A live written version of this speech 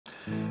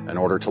In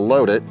order to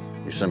load it,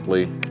 you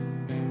simply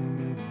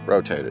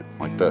rotate it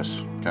like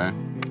this, okay?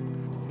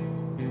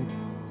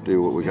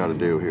 Do what we gotta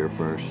do here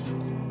first.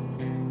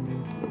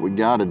 What we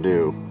gotta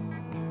do.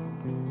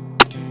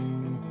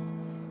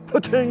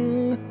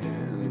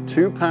 Pa-ting!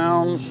 2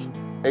 pounds,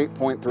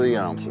 8.3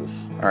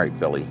 ounces. All right,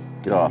 Billy,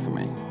 get off of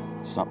me.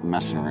 Stop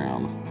messing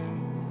around.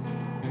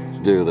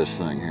 Let's do this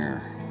thing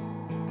here.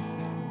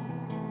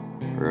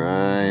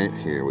 Right,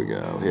 here we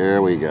go,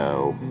 here we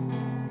go.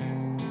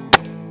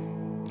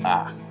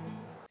 Ah.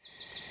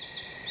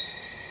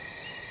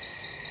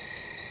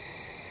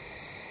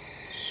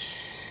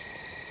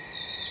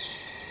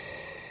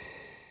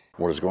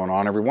 What is going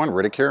on, everyone?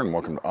 Riddick here, and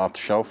welcome to Off the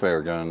Shelf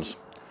Airguns.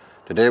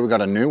 Today we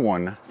got a new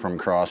one from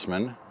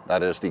Crosman.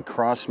 That is the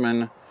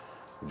Crosman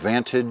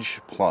Vantage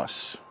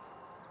Plus.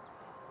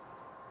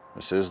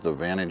 This is the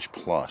Vantage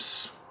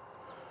Plus.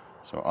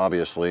 So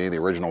obviously the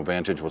original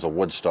Vantage was a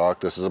wood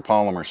stock. This is a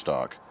polymer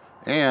stock,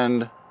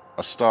 and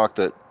a stock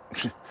that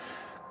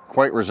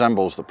quite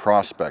resembles the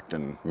Prospect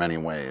in many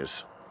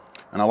ways.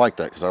 And I like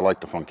that because I like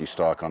the funky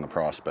stock on the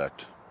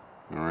Prospect.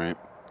 All right.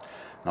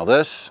 Now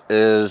this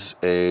is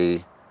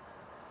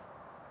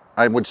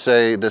I would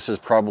say this is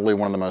probably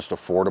one of the most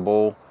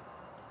affordable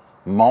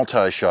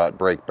multi-shot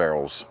brake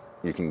barrels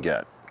you can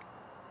get.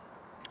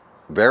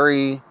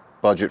 Very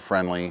budget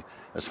friendly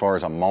as far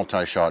as a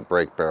multi-shot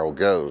brake barrel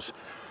goes.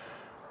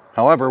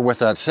 However, with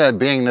that said,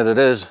 being that it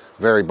is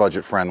very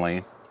budget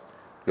friendly,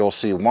 you'll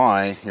see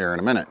why here in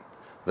a minute.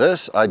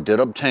 This I did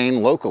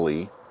obtain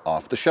locally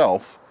off the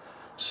shelf,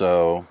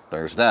 so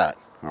there's that,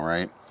 all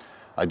right?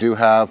 I do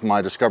have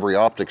my Discovery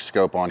Optics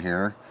scope on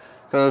here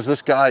because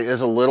this guy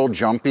is a little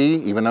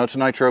jumpy. Even though it's a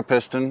nitro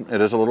piston, it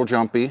is a little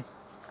jumpy,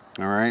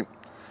 all right?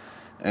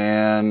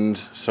 And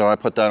so I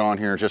put that on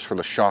here just for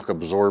the shock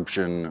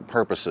absorption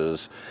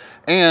purposes.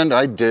 And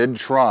I did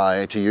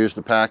try to use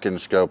the pack-in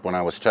scope when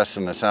I was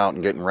testing this out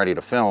and getting ready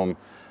to film.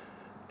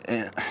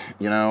 And,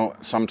 you know,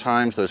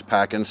 sometimes those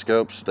pack-in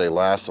scopes, they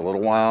last a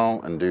little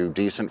while and do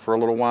decent for a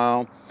little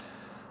while.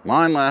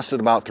 Mine lasted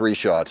about 3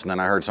 shots, and then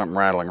I heard something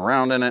rattling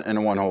around in it, and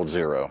it won't hold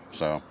 0.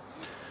 So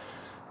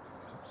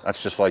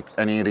that's just like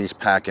any of these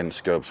pack-in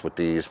scopes with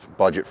these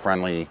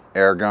budget-friendly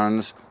air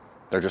guns.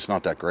 They're just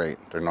not that great.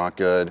 They're not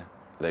good.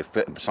 They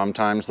fit.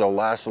 Sometimes they'll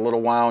last a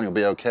little while and you'll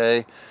be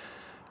okay.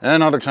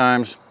 And other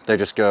times they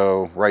just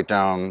go right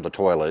down the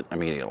toilet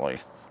immediately.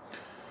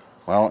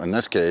 Well, in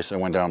this case, it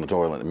went down the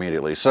toilet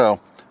immediately. So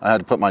I had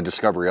to put my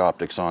Discovery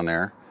Optics on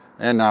there,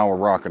 and now we're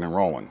rocking and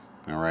rolling.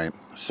 All right.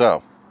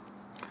 So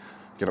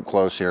get up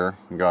close here.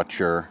 You got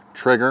your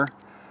trigger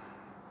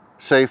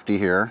safety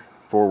here.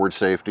 Forward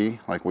safety,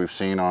 like we've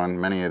seen on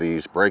many of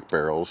these brake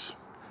barrels.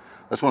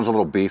 This one's a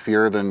little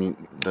beefier than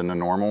the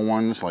normal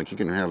ones. Like you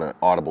can hear the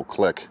audible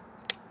click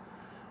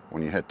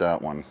when you hit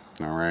that one.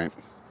 All right.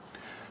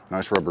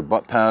 Nice rubber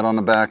butt pad on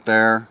the back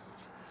there.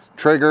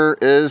 Trigger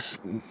is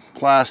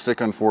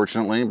plastic,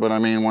 unfortunately, but I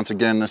mean, once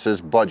again, this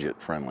is budget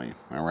friendly.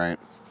 All right.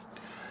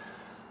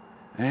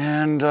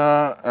 And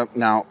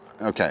now,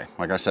 okay,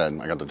 like I said,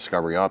 I got the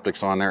Discovery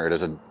Optics on there. It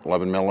is a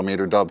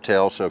 11mm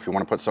dovetail, so if you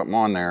want to put something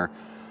on there,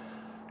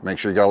 make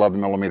sure you got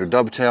 11mm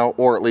dovetail,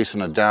 or at least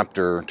an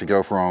adapter to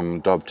go from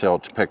dovetail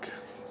to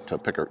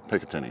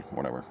Picatinny,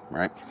 whatever,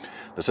 right?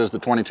 This is the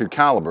 22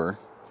 caliber.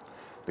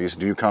 These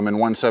do come in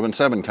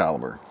 177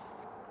 caliber.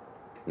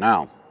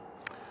 Now,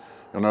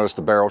 you'll notice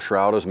the barrel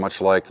shroud is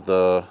much like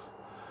the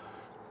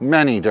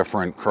many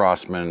different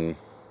Crosman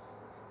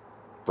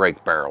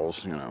brake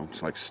barrels. You know,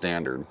 it's like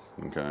standard,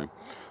 okay?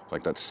 It's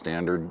like that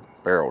standard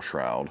barrel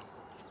shroud.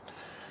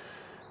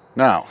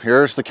 Now,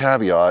 here's the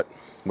caveat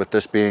with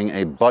this being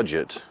a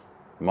budget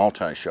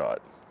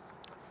multi-shot.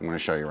 I'm going to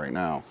show you right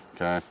now,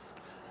 okay?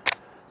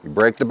 You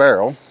break the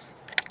barrel,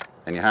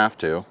 and you have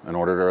to, in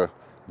order to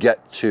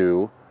get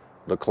to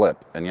the clip.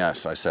 And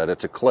yes, I said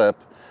it's a clip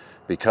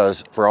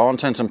because for all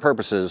intents and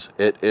purposes,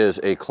 it is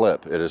a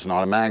clip. It is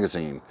not a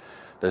magazine.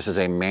 This is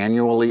a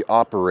manually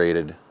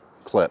operated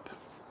clip.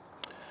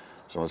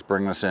 So let's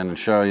bring this in and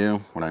show you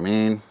what I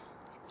mean.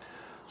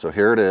 So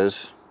here it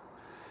is.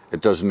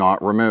 It does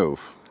not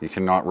remove. You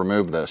cannot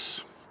remove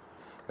this.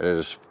 It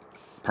is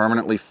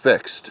permanently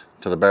fixed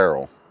to the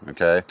barrel,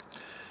 okay?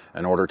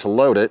 In order to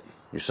load it,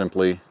 you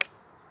simply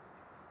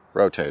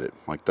rotate it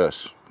like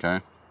this,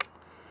 okay?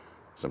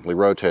 Simply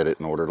rotate it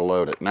in order to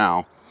load it.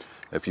 Now,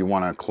 if you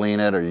want to clean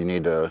it, or you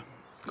need to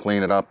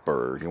clean it up,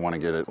 or you want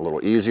to get it a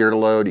little easier to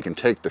load, you can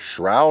take the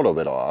shroud of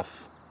it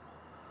off,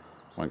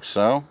 like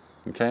so,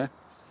 okay? And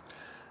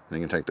you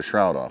can take the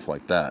shroud off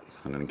like that,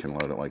 and then you can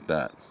load it like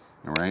that,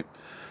 all right?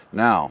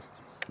 Now,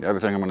 the other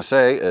thing I'm going to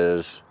say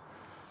is,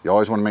 you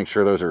always want to make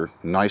sure those are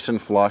nice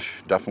and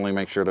flush. Definitely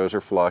make sure those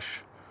are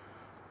flush.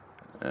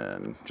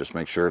 And just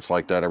make sure it's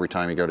like that every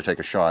time you go to take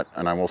a shot.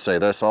 And I will say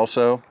this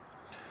also,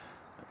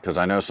 because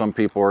I know some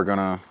people are going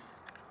to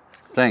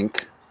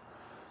think,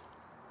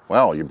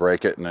 well, you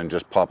break it and then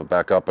just pop it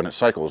back up and it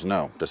cycles.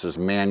 No, this is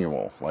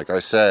manual. Like I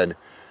said,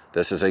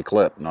 this is a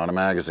clip, not a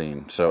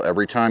magazine. So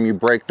every time you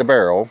break the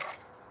barrel,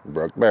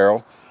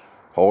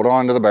 hold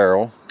on to the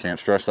barrel. Can't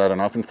stress that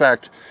enough. In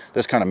fact,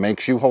 this kind of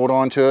makes you hold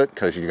on to it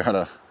because you got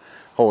to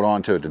hold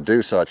on to it to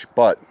do such.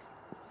 But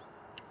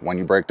when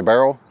you break the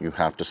barrel, you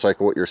have to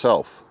cycle it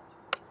yourself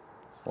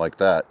like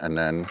that, and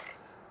then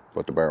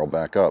put the barrel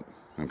back up.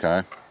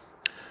 Okay,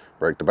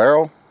 break the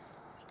barrel,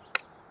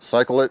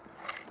 cycle it,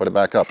 put it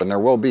back up, and there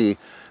will be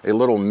a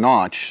little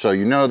notch so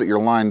you know that you're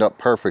lined up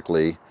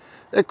perfectly.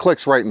 It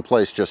clicks right in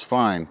place just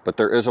fine, but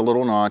there is a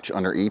little notch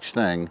under each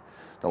thing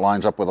that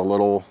lines up with a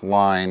little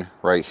line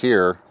right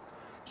here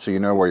so you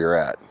know where you're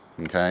at.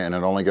 Okay, and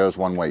it only goes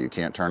one way. You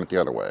can't turn it the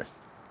other way.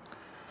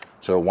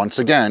 So once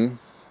again,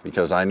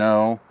 because I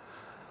know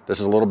this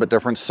is a little bit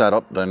different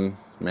setup than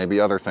maybe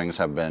other things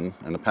have been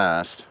in the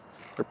past.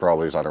 There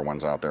probably is other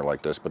ones out there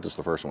like this, but this is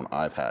the first one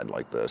I've had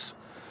like this.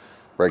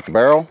 Break the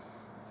barrel.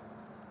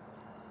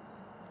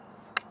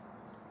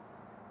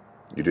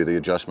 You do the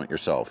adjustment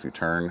yourself. You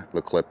turn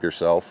the clip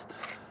yourself.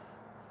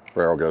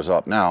 Barrel goes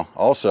up. Now,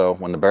 also,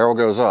 when the barrel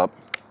goes up,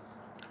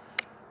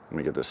 let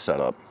me get this set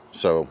up.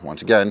 So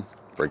once again,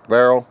 break the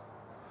barrel,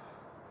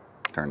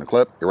 turn the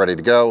clip, you're ready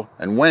to go.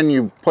 And when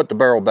you put the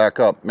barrel back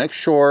up, make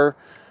sure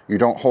you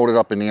don't hold it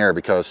up in the air,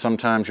 because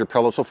sometimes your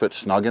pellets will fit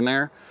snug in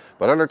there,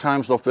 but other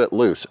times they'll fit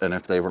loose. And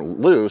if they're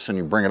loose and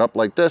you bring it up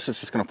like this, it's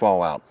just gonna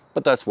fall out.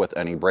 But that's with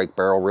any brake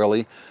barrel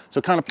really.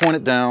 So kind of point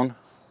it down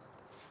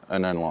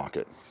and then lock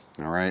it,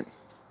 all right?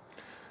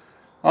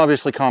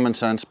 Obviously common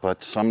sense,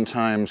 but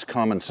sometimes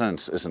common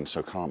sense isn't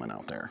so common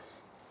out there,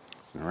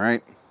 all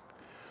right?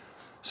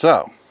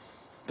 So,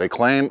 they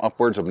claim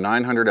upwards of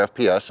 900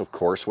 FPS, of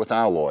course, with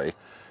alloy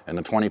in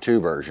the 22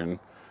 version,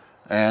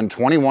 and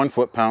 21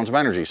 foot-pounds of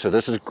energy. So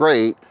this is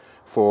great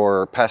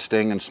for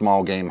pesting and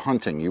small game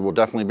hunting. You will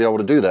definitely be able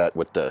to do that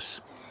with this.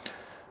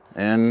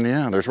 And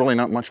yeah, there's really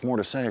not much more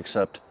to say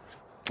except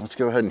let's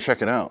go ahead and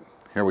check it out.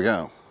 Here we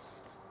go.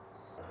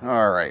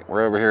 All right,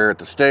 we're over here at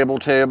the stable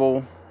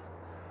table.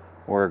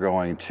 We're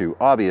going to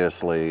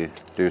obviously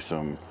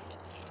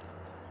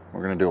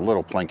we're gonna do a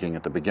little plinking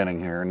at the beginning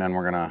here, and then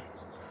we're gonna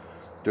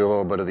do a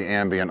little bit of the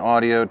ambient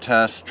audio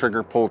test,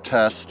 trigger pull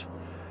test,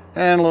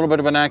 and a little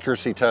bit of an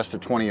accuracy test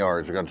at 20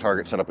 yards. We've got a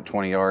target set up at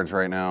 20 yards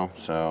right now,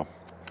 so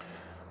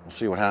we'll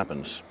see what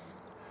happens.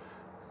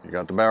 You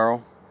got the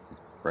barrel,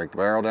 break the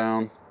barrel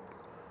down,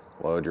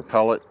 load your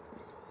pellet,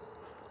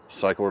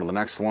 cycle to the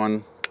next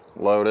one,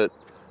 load it,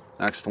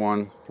 next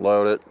one,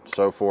 load it,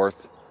 so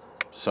forth,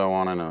 so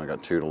on. I know I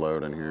got 2 to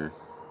load in here.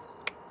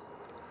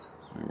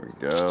 There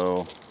we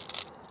go.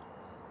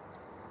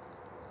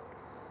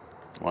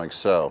 Like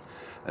so.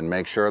 And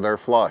make sure they're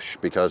flush,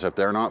 because if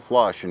they're not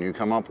flush and you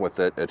come up with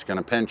it, it's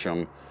gonna pinch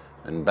them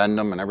and bend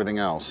them and everything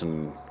else,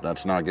 and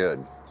that's not good,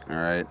 all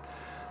right?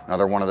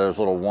 Another one of those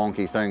little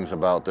wonky things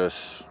about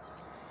this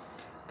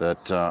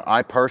that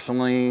I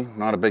personally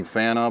not a big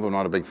fan of. I'm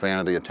not a big fan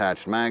of the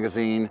attached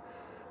magazine.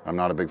 I'm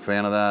not a big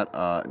fan of that.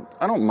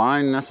 I don't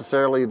mind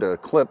necessarily the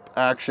clip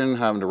action,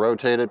 having to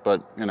rotate it,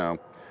 but you know,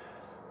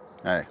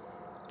 hey,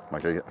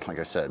 like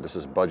I said, this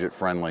is budget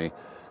friendly.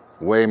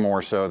 Way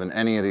more so than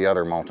any of the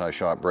other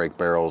multi-shot brake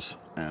barrels,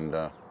 and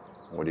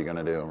what are you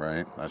gonna do,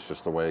 right? That's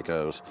just the way it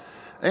goes.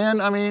 And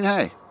I mean,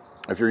 hey,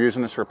 if you're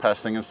using this for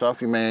pesting and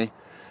stuff, you may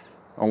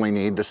only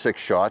need the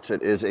 6 shots.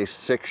 It is a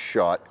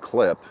 6-shot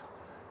clip,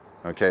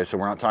 okay? So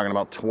we're not talking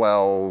about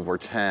 12 or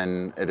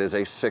 10. It is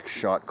a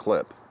 6-shot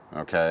clip,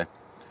 okay?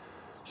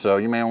 So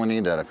you may only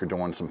need that if you're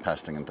doing some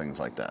pesting and things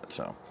like that.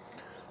 So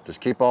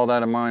just keep all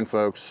that in mind,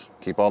 folks.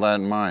 Keep all that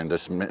in mind.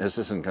 This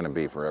isn't gonna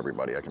be for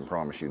everybody, I can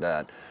promise you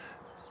that.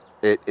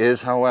 It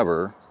is,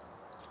 however,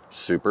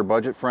 super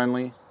budget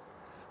friendly.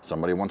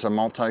 Somebody wants a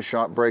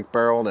multi-shot brake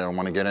barrel. They don't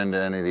want to get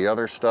into any of the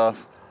other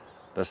stuff.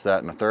 This, that,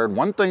 and the third.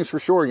 One thing's for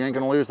sure, you ain't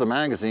gonna lose the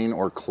magazine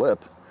or clip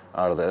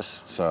out of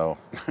this, so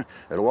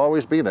it'll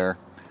always be there.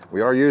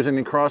 We are using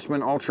the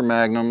Crosman Ultra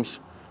Magnums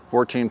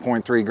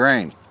 14.3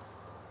 grain.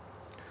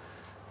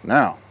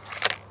 Now,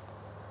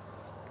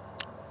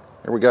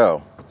 here we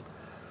go.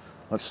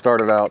 Let's start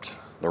it out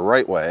the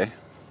right way,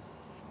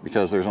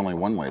 because there's only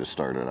one way to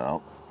start it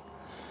out.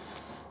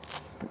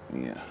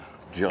 Yeah,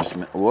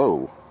 adjustment.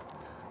 Whoa,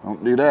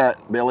 don't do that,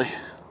 Billy.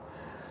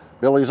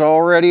 Billy's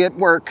already at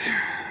work.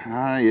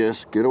 Ah,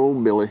 yes, good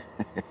old Billy.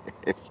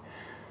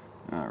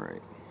 All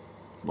right,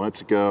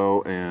 let's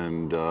go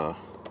and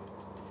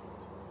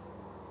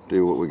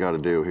do what we got to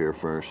do here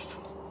first.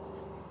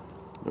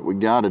 That we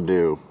got to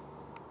do.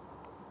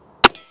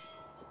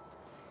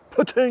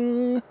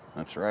 Pating!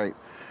 That's right.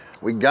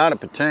 We got a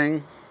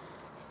pating.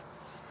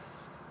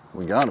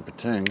 We got a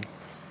pating.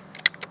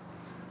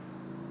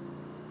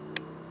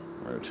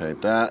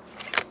 Rotate that.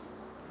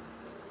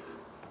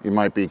 You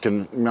might be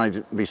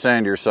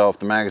saying to yourself,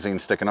 the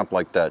magazine's sticking up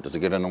like that. Does it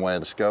get in the way of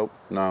the scope?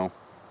 No,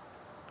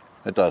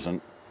 it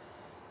doesn't.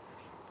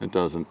 It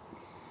doesn't.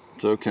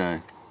 It's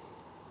okay.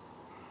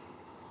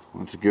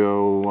 Let's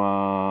go,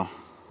 I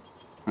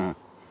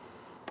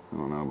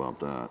don't know about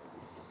that.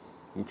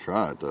 We'll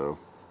try it though.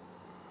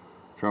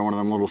 Try one of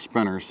them little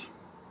spinners.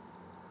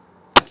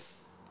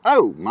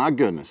 Oh my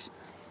goodness.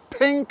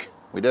 Pink!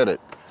 We did it.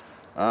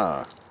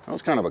 That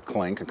was kind of a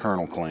clink, a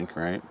kernel clink,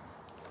 right?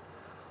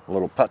 a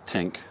little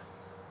putink.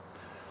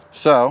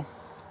 So,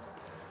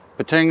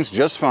 pating's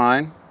just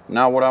fine.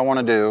 Now what I want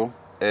to do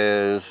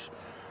is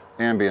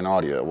ambient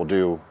audio. We'll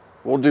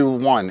do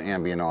one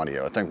ambient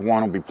audio. I think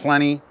one will be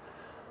plenty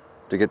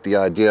to get the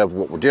idea of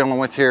what we're dealing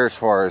with here as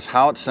far as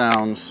how it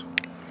sounds.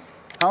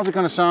 How's it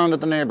going to sound at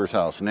the neighbor's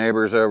house?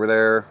 Neighbor's over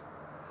there,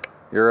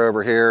 you're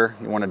over here.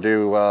 You want to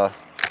do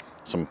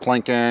some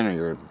plinking, or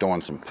you're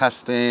doing some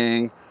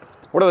pesting.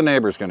 What are the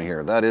neighbors going to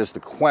hear? That is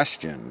the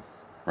question,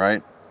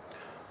 right?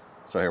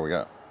 So here we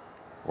go.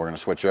 We're going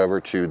to switch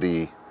over to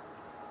the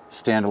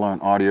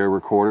standalone audio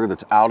recorder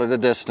that's out at a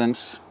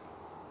distance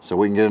so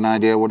we can get an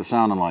idea of what it's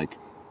sounding like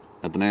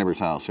at the neighbor's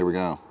house. Here we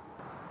go.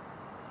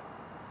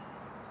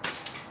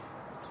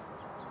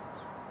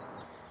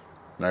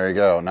 There you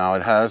go. Now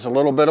it has a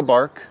little bit of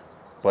bark,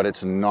 but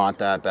it's not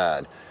that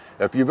bad.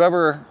 If you've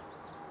ever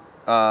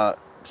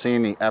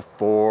seen the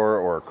F4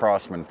 or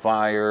Crosman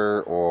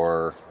Fire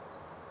or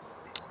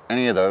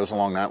any of those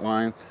along that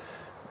line,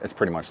 it's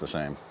pretty much the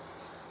same.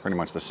 Pretty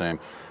much the same.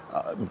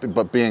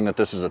 But being that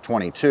this is a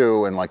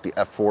 22 and like the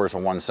F4 is a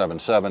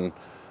 177,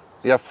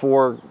 the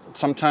F4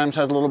 sometimes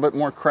has a little bit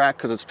more crack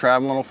because it's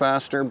traveling a little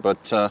faster,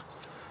 but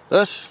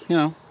this, you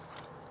know,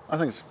 I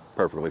think it's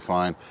perfectly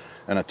fine.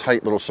 In a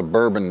tight little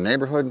suburban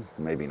neighborhood,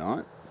 maybe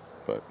not,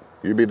 but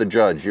you be the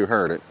judge, you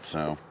heard it,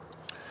 so.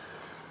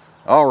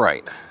 All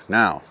right,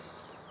 now,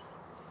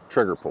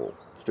 trigger pull.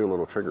 Let's do a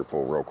little trigger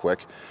pull real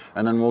quick,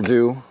 and then we'll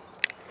do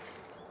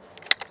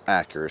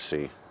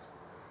accuracy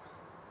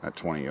at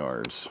 20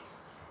 yards.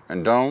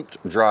 And don't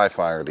dry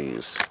fire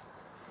these.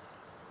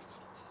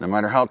 No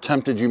matter how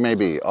tempted you may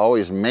be,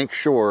 always make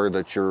sure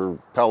that your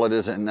pellet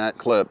is in that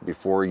clip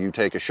before you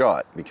take a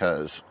shot,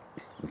 because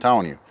I'm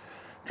telling you,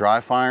 dry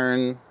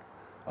firing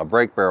a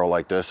brake barrel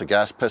like this, a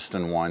gas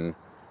piston one,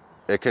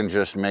 it can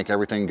just make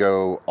everything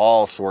go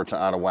all sorts of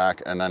out of whack,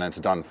 and then it's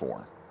done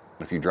for.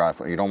 If you dry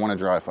fire, you don't want to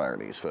dry fire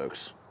these,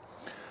 folks.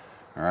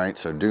 All right,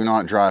 so do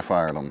not dry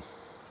fire them.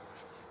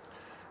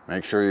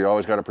 Make sure you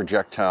always got a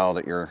projectile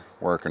that you're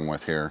working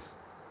with here.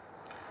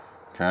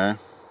 Okay.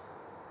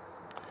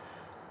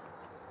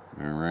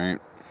 All right,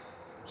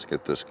 let's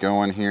get this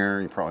going here.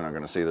 You're probably not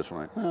going to see this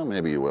one. Well,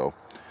 maybe you will.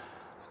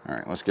 All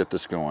right, let's get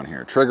this going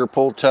here. Trigger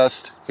pull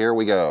test, here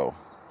we go.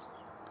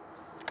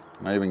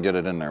 I even get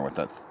it in there with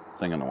that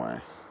thing in the way.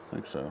 I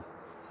think so. All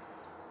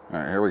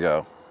right, here we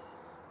go.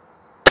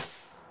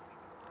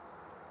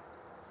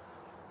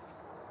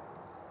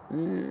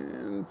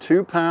 And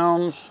 2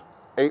 pounds,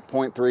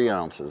 8.3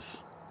 ounces.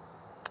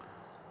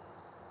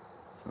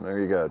 So there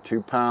you go,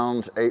 2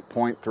 pounds,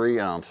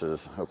 8.3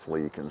 ounces.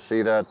 Hopefully you can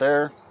see that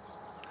there.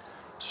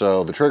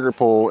 So the trigger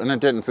pull, and it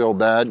didn't feel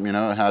bad, you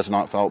know, it has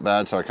not felt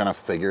bad, so I kind of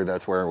figured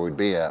that's where we'd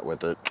be at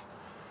with it.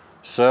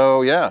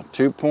 So yeah,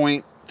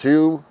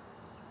 2.2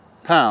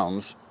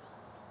 pounds,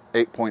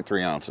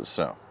 8.3 ounces.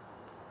 So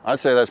I'd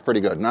say that's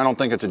pretty good. And I don't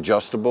think it's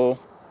adjustable.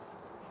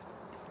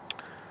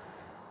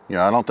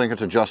 Yeah, I don't think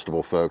it's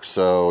adjustable, folks.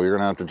 So you're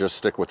gonna have to just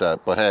stick with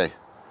that. But hey,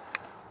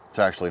 it's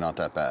actually not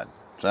that bad.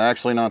 It's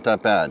actually not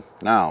that bad.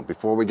 Now,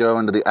 before we go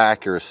into the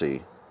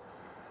accuracy,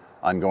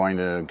 I'm going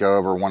to go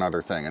over one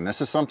other thing. And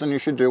this is something you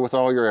should do with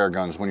all your air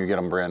guns when you get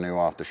them brand new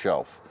off the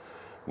shelf.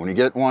 When you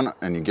get one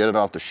and you get it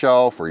off the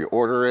shelf, or you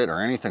order it or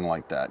anything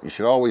like that, you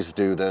should always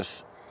do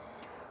this.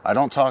 I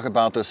don't talk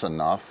about this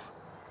enough,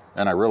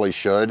 and I really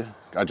should.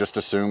 I just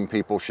assume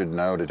people should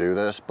know to do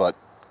this, but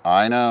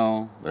I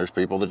know there's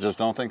people that just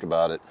don't think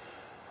about it.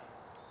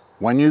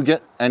 When you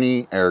get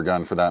any air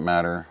gun, for that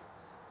matter,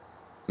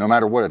 no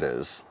matter what it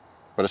is,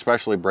 but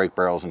especially brake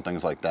barrels and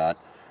things like that,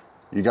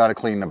 you got to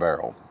clean the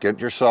barrel. Get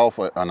yourself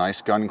a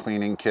nice gun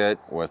cleaning kit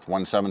with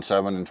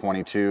 177 and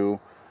 22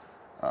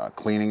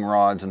 cleaning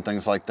rods and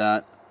things like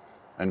that,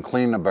 and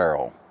clean the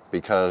barrel,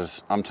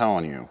 because I'm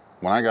telling you,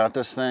 when I got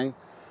this thing,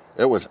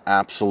 it was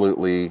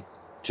absolutely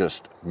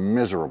just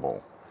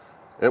miserable.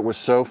 It was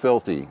so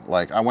filthy.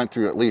 Like, I went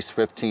through at least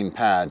 15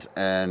 pads,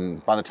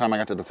 and by the time I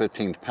got to the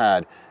 15th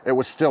pad, it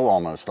was still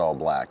almost all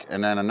black.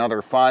 And then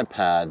another 5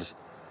 pads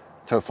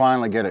to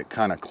finally get it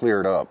kind of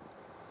cleared up.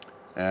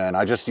 And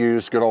I just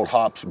used good old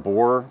Hops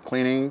bore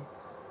cleaning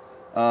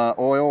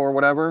oil or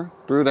whatever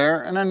through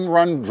there, and then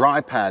run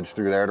dry pads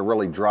through there to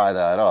really dry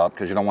that up,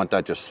 because you don't want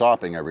that just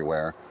sopping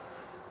everywhere.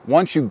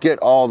 Once you get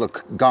all the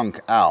gunk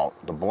out,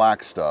 the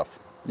black stuff,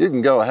 you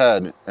can go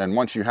ahead, and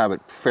once you have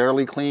it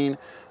fairly clean,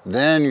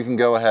 then you can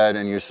go ahead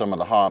and use some of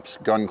the Hops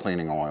gun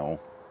cleaning oil,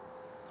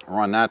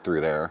 run that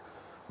through there.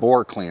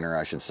 Bore cleaner,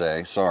 I should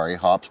say. Sorry,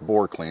 Hops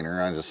bore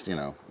cleaner. I just, you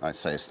know, I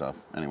say stuff.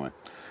 Anyway,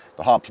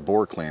 the Hops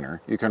bore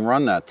cleaner, you can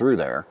run that through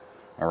there,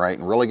 all right,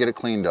 and really get it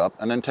cleaned up,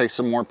 and then take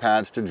some more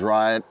pads to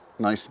dry it,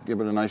 nice, give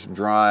it a nice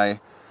dry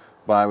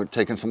by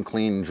taking some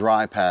clean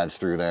dry pads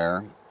through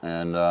there,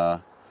 and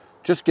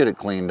just get it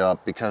cleaned up,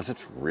 because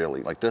it's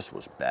really, like, this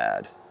was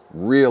bad,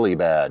 really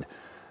bad.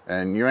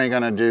 And you ain't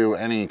gonna do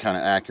any kind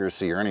of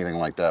accuracy or anything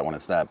like that when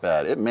it's that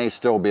bad. It may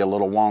still be a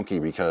little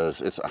wonky, because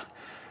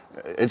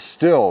it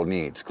still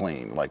needs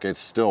clean. Like,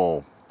 it's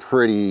still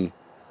pretty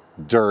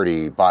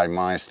dirty by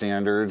my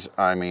standards.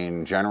 I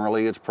mean,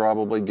 generally it's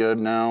probably good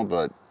now,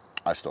 but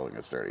I still think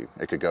it's dirty.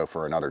 It could go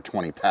for another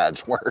 20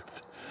 pads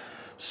worth.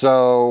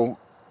 So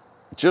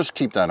just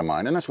keep that in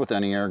mind. And that's with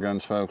any air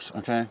guns, folks,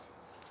 okay?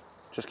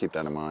 Just keep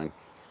that in mind.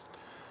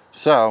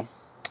 So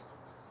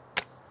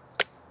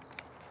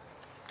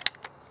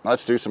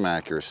let's do some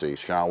accuracy,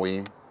 shall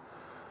we?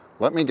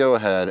 Let me go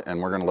ahead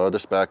and we're going to load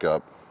this back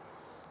up.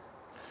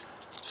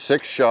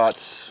 6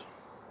 shots.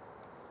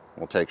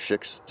 We'll take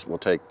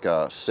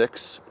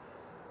 6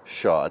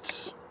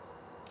 shots.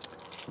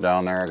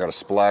 Down there I got a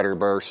splatter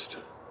burst.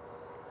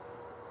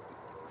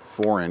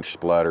 4-inch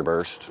splatter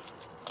burst.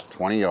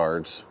 20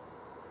 yards.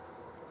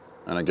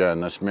 And again,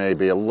 this may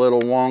be a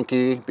little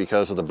wonky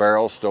because of the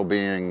barrel still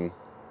needing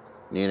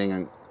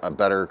a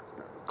better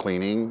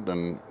cleaning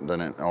than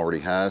it already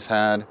has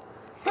had.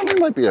 But it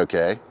might be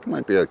okay. It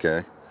might be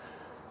okay.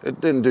 It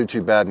didn't do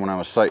too bad when I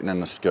was sighting in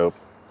the scope.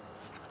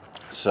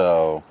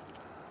 So,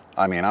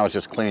 I mean, I was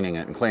just cleaning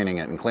it and cleaning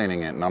it and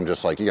cleaning it, and I'm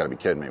just like, you gotta be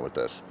kidding me with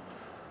this.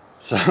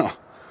 So,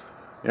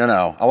 you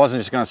know, I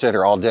wasn't just gonna sit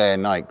here all day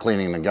and night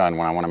cleaning the gun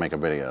when I wanna make a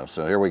video.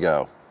 So here we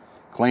go.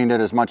 Cleaned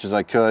it as much as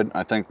I could.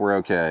 I think we're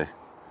okay.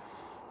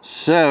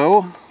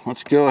 So,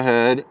 let's go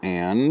ahead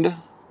and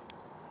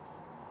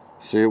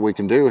see what we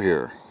can do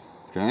here,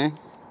 okay?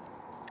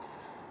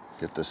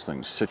 Get this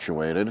thing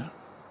situated.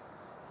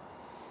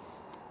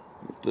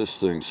 Get this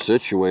thing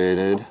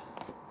situated.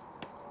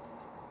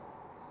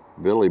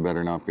 Billy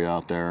better not be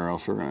out there or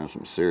else we're gonna have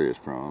some serious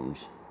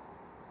problems.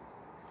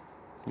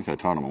 I think I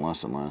taught him a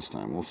lesson last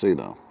time. We'll see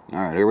though. All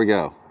right, here we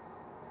go.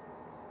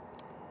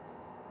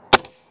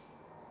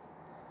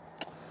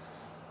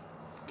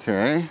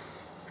 Okay.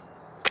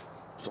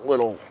 It's a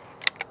little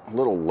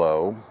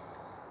low.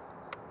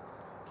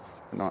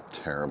 Not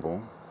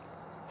terrible.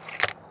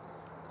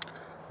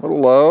 A little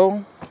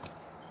low.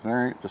 All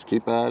right, just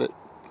keep at it.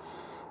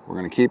 We're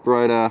gonna keep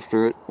right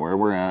after it where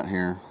we're at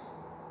here.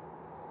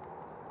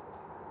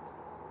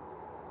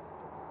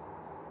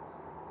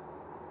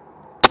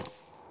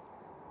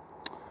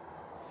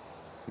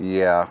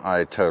 Yeah,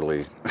 I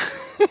totally.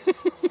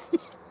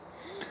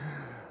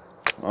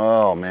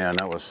 Oh man,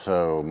 that was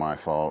so my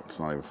fault. It's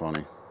not even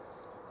funny.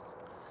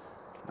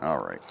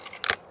 All right.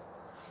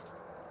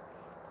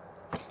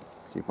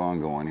 Keep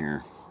on going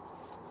here.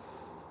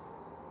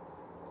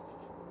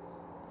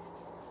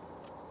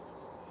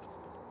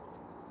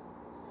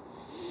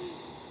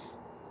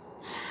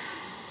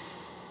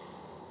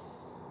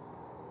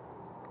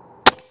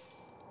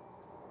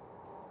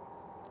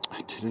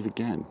 I did it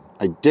again.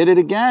 I did it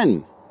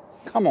again.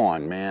 Come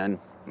on, man.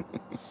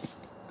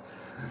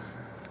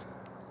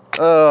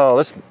 Oh,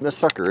 this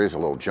sucker is a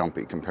little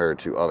jumpy compared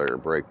to other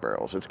brake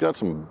barrels. It's got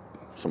some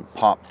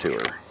pop to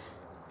her.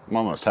 I'm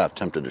almost half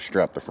tempted to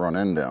strap the front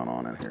end down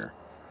on it here.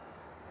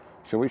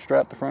 Should we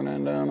strap the front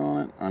end down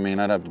on it? I mean,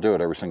 I'd have to do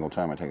it every single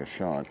time I take a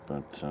shot,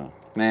 but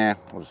nah,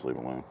 we'll just leave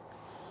it alone.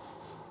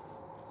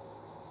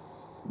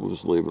 We'll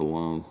just leave it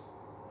alone.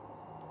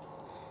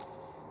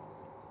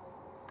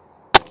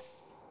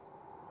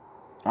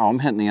 Oh, I'm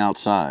hitting the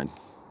outside.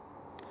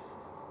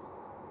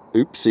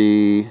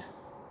 Oopsie.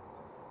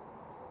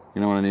 You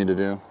know what I need to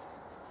do?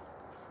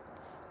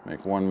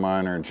 Make one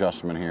minor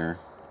adjustment here.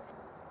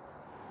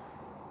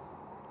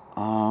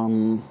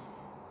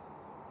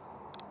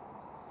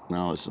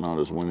 No, it's not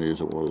as windy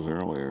as it was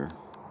earlier.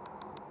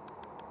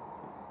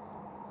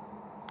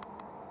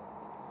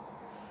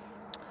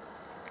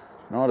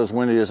 Not as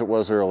windy as it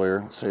was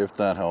earlier. Let's see if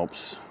that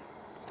helps.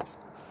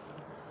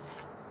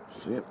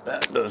 See if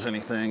that does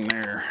anything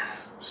there,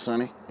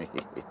 Sonny.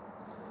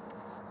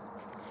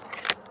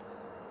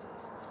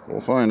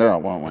 We'll find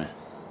out, won't we?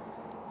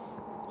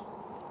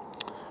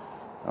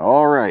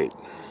 All right.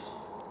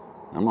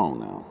 Come on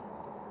now.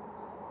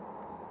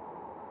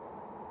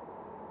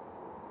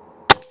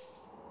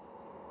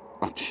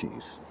 Oh,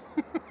 jeez.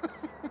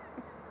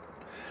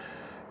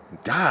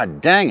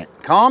 God dang it.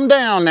 Calm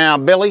down now,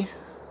 Billy.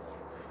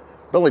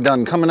 Billy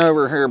done coming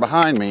over here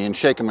behind me and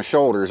shaking my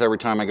shoulders every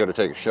time I go to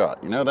take a shot.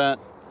 You know that?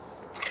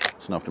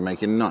 It's enough to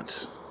make you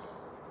nuts.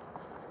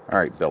 All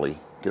right, Billy,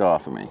 get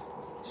off of me.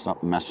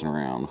 Stop messing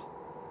around.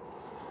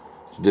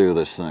 Let's do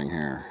this thing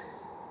here.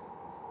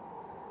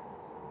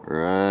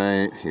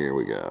 Right, here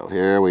we go.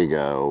 Here we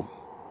go.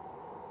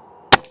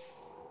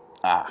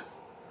 Ah.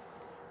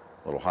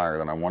 A little higher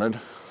than I wanted.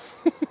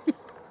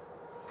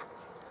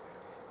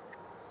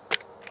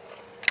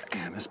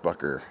 Man, this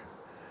bugger.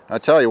 I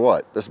tell you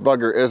what, this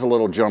bugger is a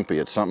little jumpy.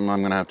 It's something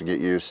I'm gonna have to get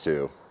used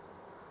to.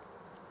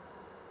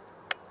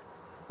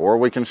 Or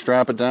we can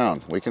strap it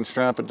down. We can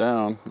strap it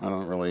down. I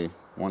don't really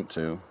want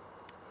to.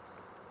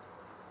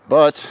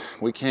 But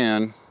we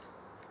can.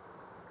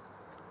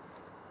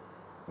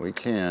 We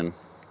can.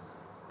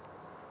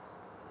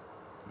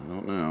 I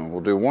don't know.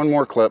 We'll do one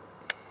more clip.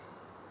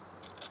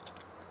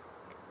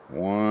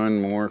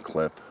 One more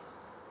clip.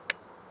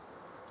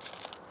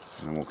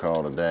 And then we'll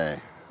call it a day.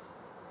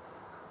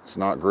 It's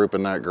not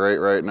grouping that great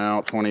right now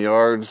at 20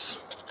 yards.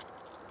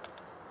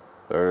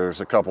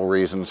 There's a couple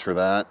reasons for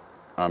that.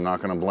 I'm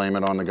not going to blame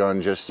it on the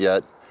gun just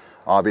yet.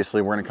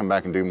 Obviously, we're going to come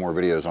back and do more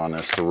videos on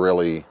this to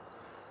really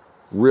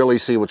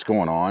see what's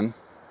going on.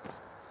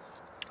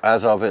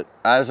 as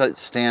it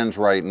stands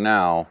right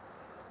now,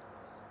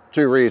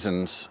 2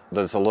 reasons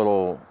that it's a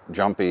little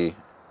jumpy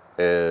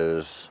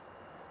is,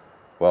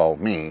 well,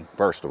 me,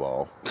 first of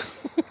all.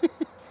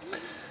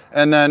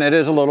 And then it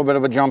is a little bit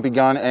of a jumpy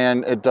gun,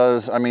 and it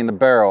does, I mean, the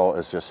barrel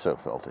is just so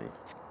filthy.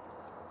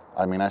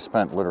 I mean, I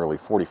spent literally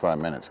 45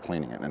 minutes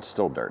cleaning it, and it's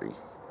still dirty.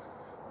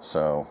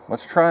 So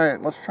let's try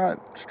it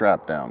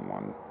strapped down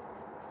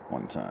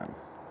one time.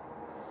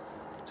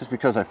 Just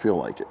because I feel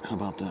like it. How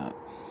about that?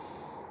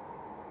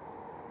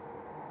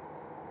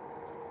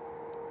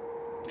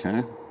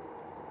 Okay.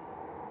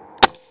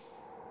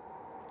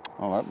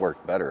 Oh, that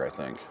worked better, I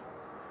think.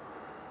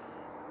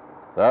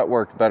 That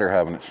worked better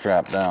having it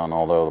strapped down,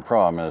 although the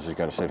problem is you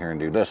got to sit here and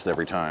do this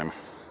every time.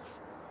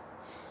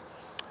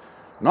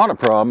 Not a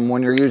problem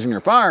when you're using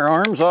your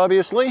firearms,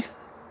 obviously.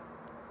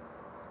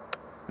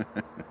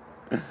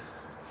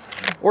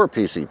 Or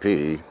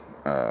PCP.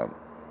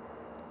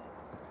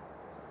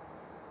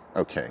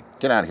 Okay,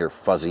 get out of here,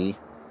 fuzzy.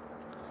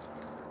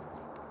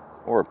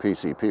 Or a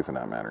PCP for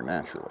that matter,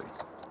 naturally.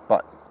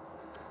 But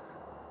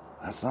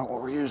that's not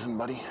what we're using,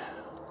 buddy.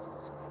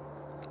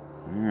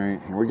 All right,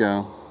 here we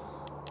go.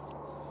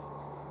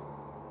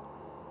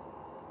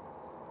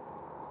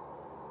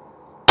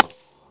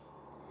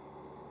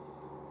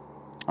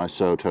 I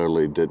so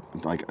totally did,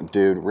 like,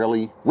 dude,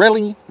 really?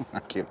 Really? I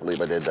can't believe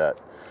I did that.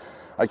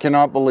 I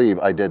cannot believe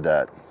I did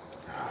that.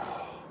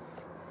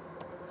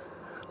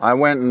 I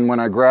went and when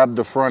I grabbed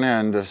the front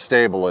end to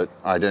stable it,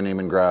 I didn't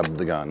even grab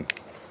the gun.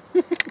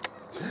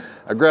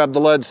 I grabbed the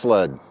lead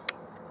sled.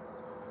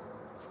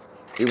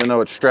 Even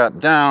though it's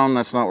strapped down,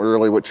 that's not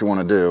really what you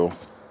want to do.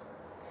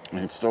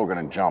 It's still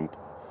going to jump.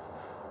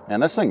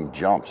 And this thing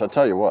jumps, I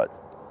tell you what.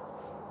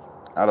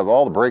 Out of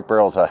all the brake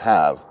barrels I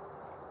have,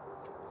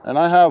 and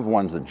I have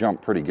ones that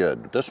jump pretty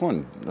good, but this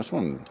one,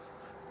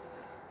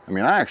 I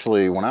mean, I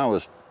actually, when I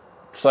was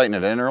sighting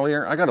it in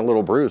earlier, I got a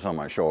little bruise on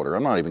my shoulder.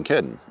 I'm not even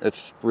kidding.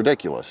 It's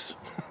ridiculous.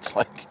 It's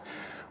like,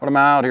 what am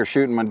I out here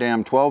shooting my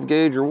damn 12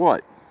 gauge or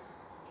what?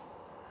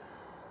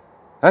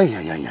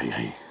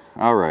 Hey.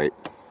 All right.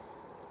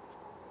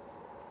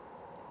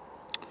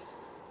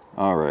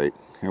 All right,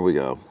 here we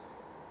go.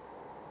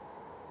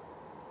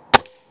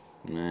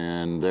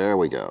 And there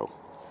we go.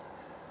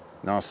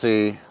 Now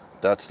see,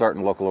 that's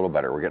starting to look a little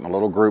better. We're getting a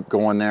little group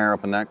going there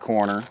up in that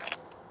corner.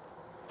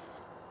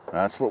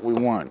 That's what we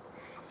want.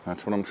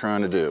 That's what I'm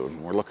trying to do.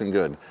 We're looking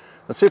good.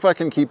 Let's see if I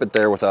can keep it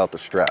there without the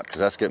strap, because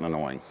that's getting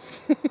annoying.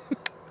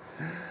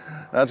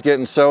 That's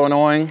getting so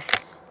annoying.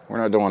 We're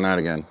not doing that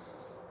again.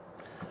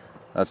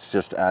 That's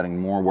just adding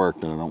more work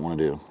that I don't want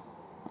to do.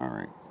 All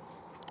right.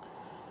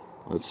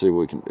 Let's see what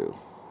we can do.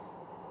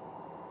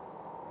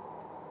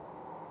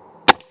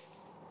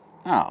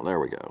 Oh, there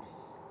we go.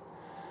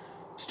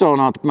 Still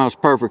not the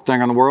most perfect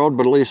thing in the world,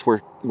 but at least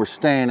we're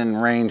staying in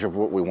range of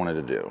what we wanted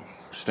to do.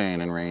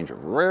 Staying in range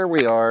of where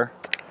we are,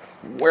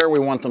 where we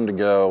want them to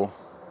go.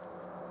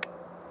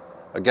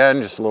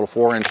 Again, just a little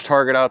 4-inch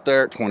target out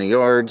there at 20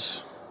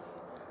 yards.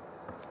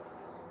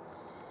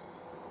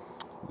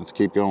 Let's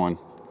keep going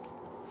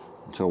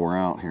until we're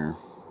out here.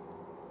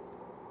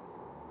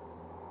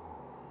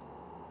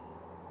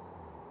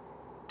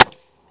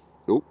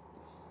 Oop.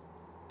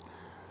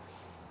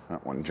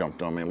 That one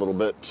jumped on me a little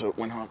bit, so it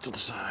went off to the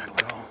side.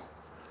 Well,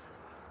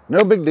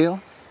 no big deal.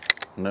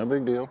 No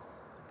big deal.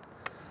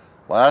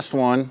 Last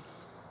one.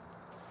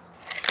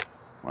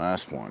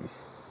 Last one.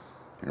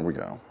 Here we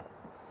go.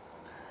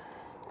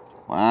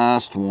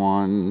 Last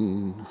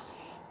one.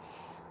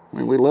 I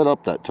mean, we lit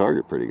up that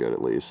target pretty good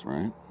at least,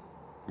 right?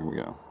 Here we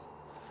go.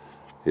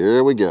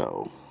 Here we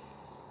go.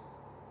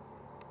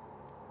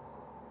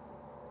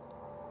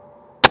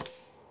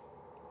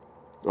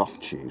 Oh,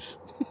 jeez.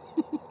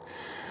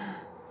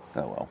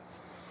 Oh, well.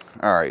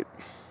 All right.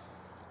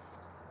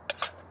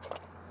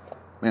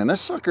 Man, this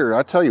sucker,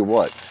 I'll tell you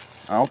what,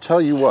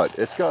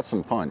 it's got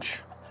some punch.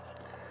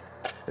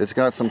 It's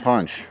got some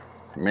punch.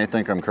 You may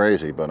think I'm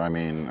crazy, but I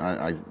mean,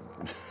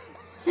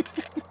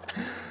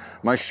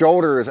 my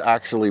shoulder is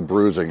actually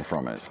bruising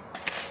from it.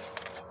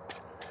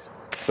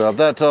 So if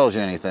that tells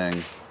you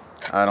anything,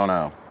 I don't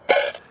know.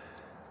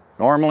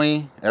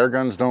 Normally, air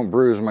guns don't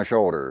bruise my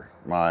shoulder.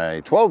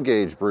 My 12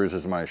 gauge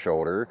bruises my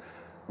shoulder.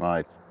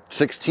 My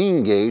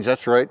 16 gauge,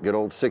 that's right, good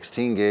old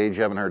 16 gauge,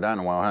 you haven't heard that in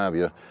a while, have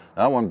you?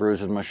 That one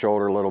bruises my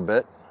shoulder a little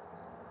bit.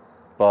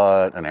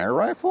 But an air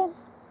rifle?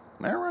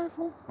 An air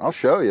rifle? I'll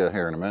show you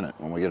here in a minute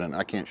when we get in.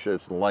 I can't show,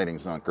 the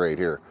lighting's not great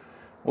here.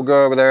 We'll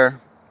go over there,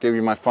 give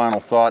you my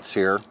final thoughts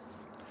here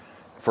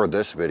for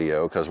this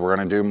video, because we're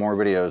going to do more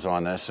videos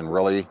on this and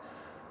really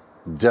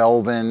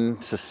delve in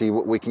to see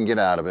what we can get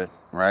out of it,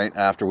 right?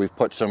 After we've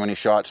put so many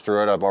shots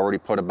through it, I've already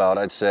put about,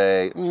 I'd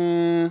say,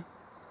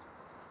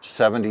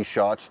 70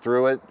 shots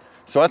through it.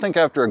 So I think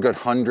after a good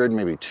 100,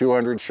 maybe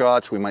 200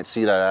 shots, we might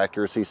see that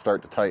accuracy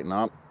start to tighten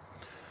up,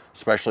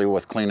 especially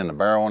with cleaning the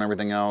barrel and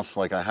everything else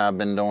like I have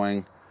been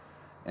doing.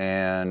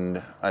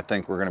 And I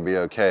think we're going to be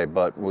okay,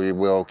 but we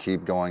will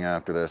keep going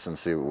after this and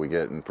see what we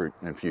get in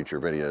future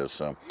videos.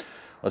 So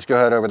let's go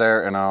ahead over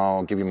there and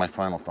I'll give you my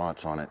final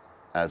thoughts on it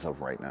as of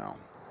right now.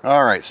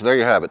 All right, so there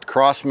you have it, the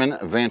Crosman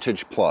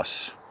Vantage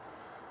Plus.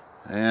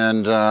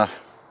 And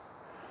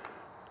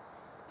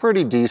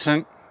pretty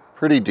decent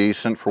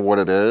for what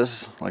it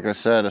is. Like I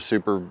said, a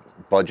super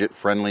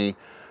budget-friendly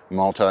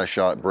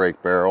multi-shot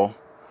brake barrel.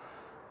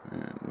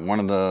 And one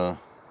of the,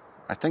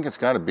 I think it's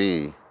got to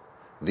be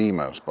the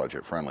most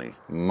budget-friendly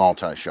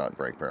multi-shot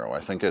brake barrel.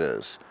 I think it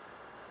is.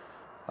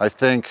 I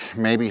think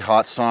maybe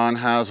Hotson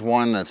has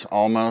one that's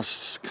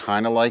almost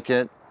kind of like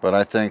it, but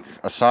I think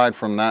aside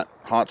from that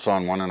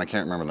Hotson one, and I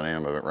can't remember the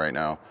name of it right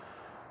now,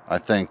 I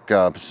think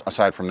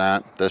aside from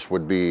that, this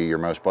would be your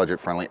most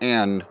budget-friendly,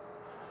 and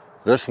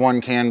this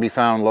one can be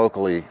found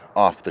locally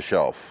off the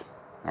shelf.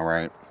 All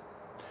right,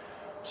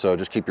 so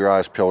just keep your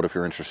eyes peeled if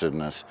you're interested in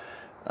this.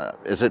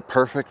 Is it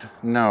perfect?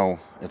 No,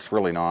 it's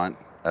really not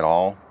at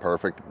all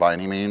perfect by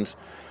any means.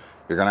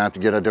 You're gonna have to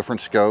get a different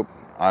scope.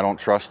 I don't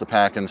trust the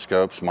pack-in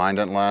scopes. Mine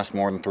didn't last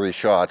more than 3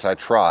 shots. I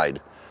tried,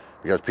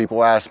 because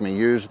people ask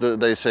me,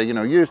 they say, you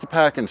know, use the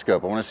pack-in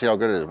scope. I want to see how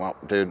good it is. Well,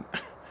 dude,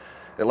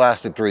 it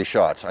lasted 3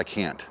 shots. I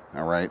can't.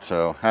 All right,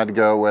 so had to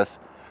go with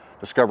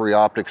Discovery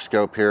Optics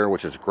scope here,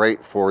 which is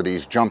great for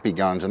these jumpy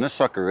guns, and this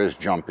sucker is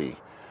jumpy.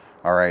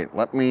 All right,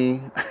 let me,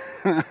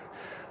 I'm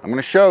going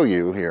to show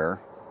you here.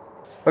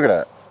 Look at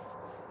that.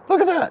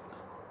 Look at that.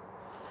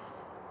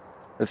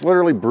 It's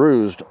literally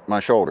bruised my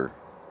shoulder.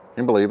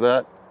 Can you believe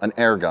that? An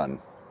air gun.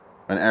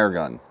 An air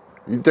gun.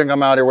 You think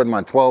I'm out here with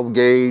my 12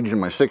 gauge and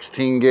my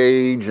 16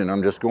 gauge and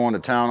I'm just going to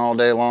town all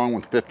day long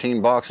with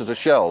 15 boxes of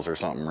shells or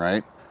something,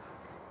 right?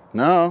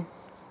 No,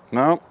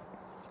 no.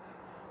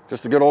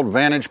 Just a good old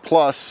Vantage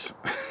Plus.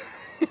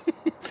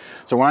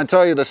 So when I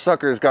tell you the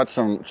sucker's got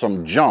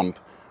some jump,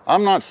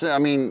 I'm not saying, I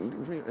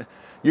mean,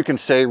 you can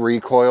say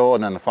recoil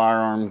and then the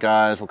firearm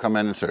guys will come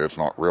in and say it's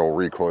not real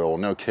recoil.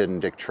 No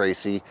kidding, Dick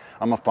Tracy.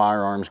 I'm a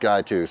firearms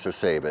guy too, so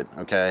save it,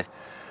 okay?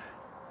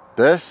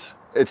 This,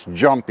 it's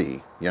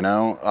jumpy, you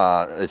know?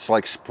 It's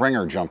like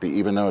Springer jumpy,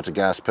 even though it's a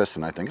gas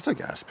piston. I think it's a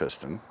gas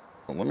piston.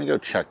 Well, let me go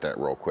check that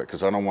real quick,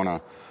 because I don't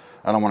want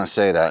to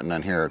say that and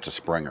then here it's a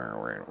Springer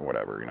or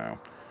whatever, you know?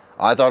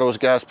 I thought it was a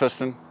gas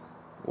piston.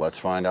 Let's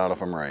find out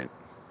if I'm right.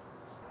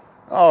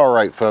 All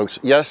right, folks.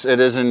 Yes, it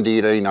is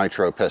indeed a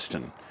nitro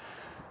piston.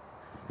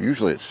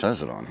 Usually it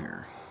says it on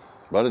here,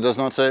 but it does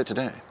not say it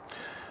today.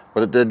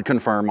 But it did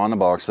confirm on the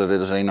box that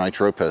it is a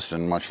nitro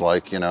piston, much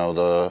like, you know,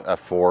 the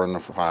F4 and the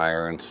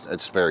Fire, and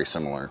it's very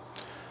similar.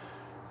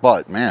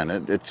 But man,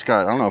 it's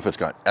got, I don't know if it's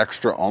got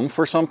extra oomph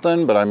or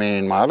something, but I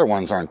mean, my other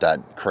ones aren't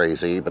that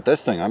crazy. But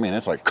this thing, I mean,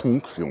 it's like,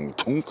 it's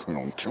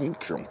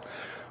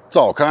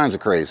all kinds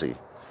of crazy,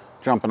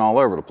 jumping all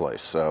over the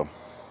place. So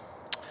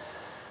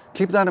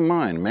keep that in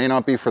mind. It may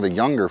not be for the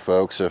younger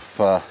folks if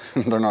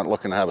they're not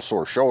looking to have a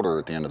sore shoulder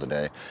at the end of the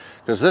day,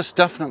 because this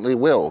definitely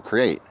will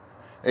create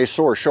a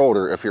sore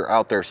shoulder if you're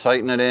out there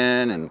sighting it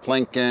in and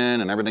plinking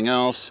and everything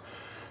else.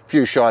 A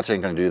few shots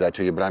ain't gonna do that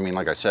to you, but I mean,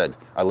 like I said,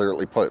 I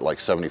literally put like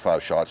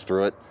 75 shots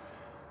through it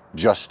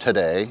just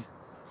today.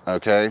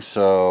 Okay,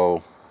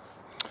 so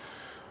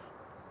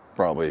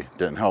probably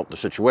didn't help the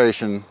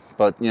situation,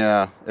 but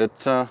yeah,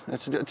 it's a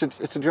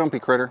jumpy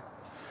critter.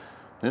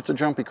 It's a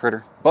jumpy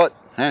critter, but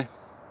hey,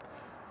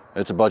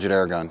 it's a budget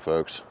air gun,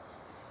 folks.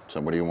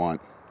 So what do you want?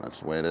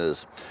 That's the way it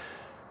is.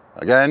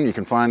 Again, you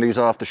can find these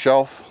off the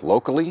shelf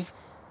locally.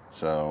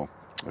 So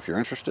if you're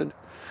interested,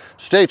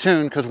 stay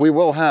tuned, because we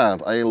will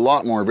have a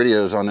lot more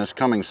videos on this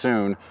coming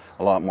soon.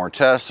 A lot more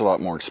tests, a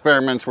lot more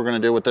experiments we're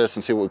going to do with this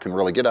and see what we can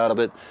really get out of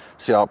it.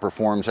 See how it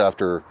performs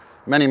after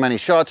many, many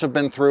shots have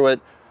been through it,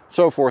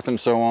 so forth and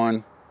so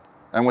on.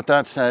 And with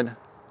that said,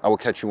 I will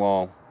catch you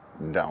all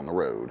down the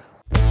road.